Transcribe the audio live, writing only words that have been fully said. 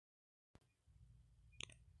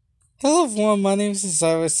Hello everyone, my name is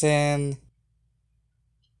Osiris and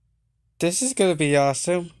this is gonna be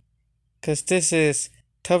awesome because this is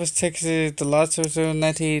Thomas Texas the Lost Zone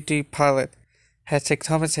 1983 pilot. Hashtag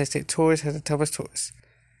Thomas, hashtag Tours, hashtag Thomas Tours.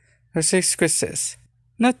 Hashtag script says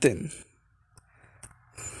nothing.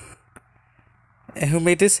 And who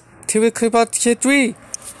made this? TV clip out Kid 3.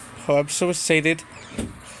 Oh, I'm so excited.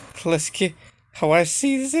 Let's get how I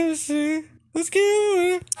see this episode. Let's get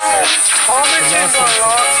over it.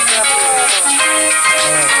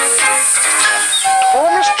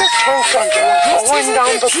 Thomas the Tank Engine was going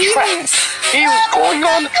down the track. He was going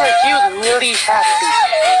on the track. He was really happy.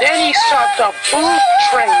 Then he saw the boob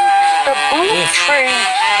train. The boob train,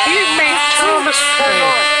 he made Thomas turn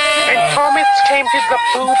on. And Thomas came to the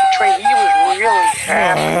boob train. He was really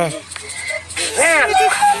happy. Then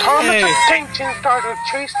Thomas the Tank Engine started to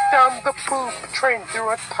chase down the boob train through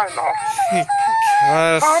a tunnel.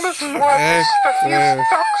 Thomas was a few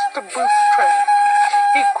stalks the boob train.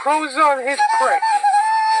 He crows on his prey.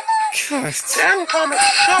 Gosh. Then Thomas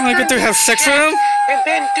Am I going to have sex with him? and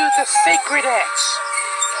then do the sacred acts.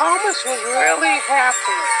 Thomas was really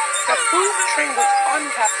happy. The boob train was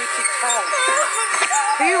unhappy because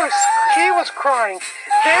he was crying.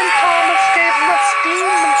 Then Thomas gave him a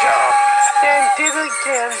steam job. Then did it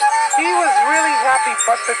again. He was really happy,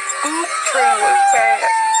 but the boob train was bad.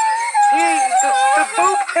 The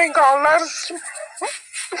boob train got a lot of smoke.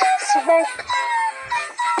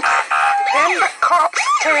 Then the cops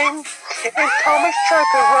came, and Thomas tried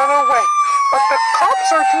to run away. But the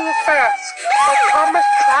cops are too fast. But Thomas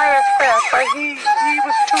tried as fast, but he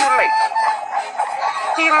was too late.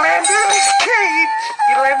 He landed in his cage.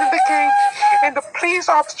 And the police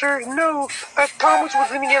officer knew that Thomas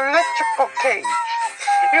was in the electrical cage.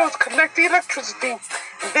 It was connected to electricity.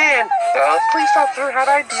 Then the police officer had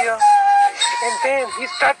an idea. And then he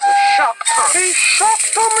started to shock him. He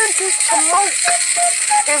shocked him into smoke.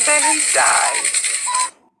 And then he died.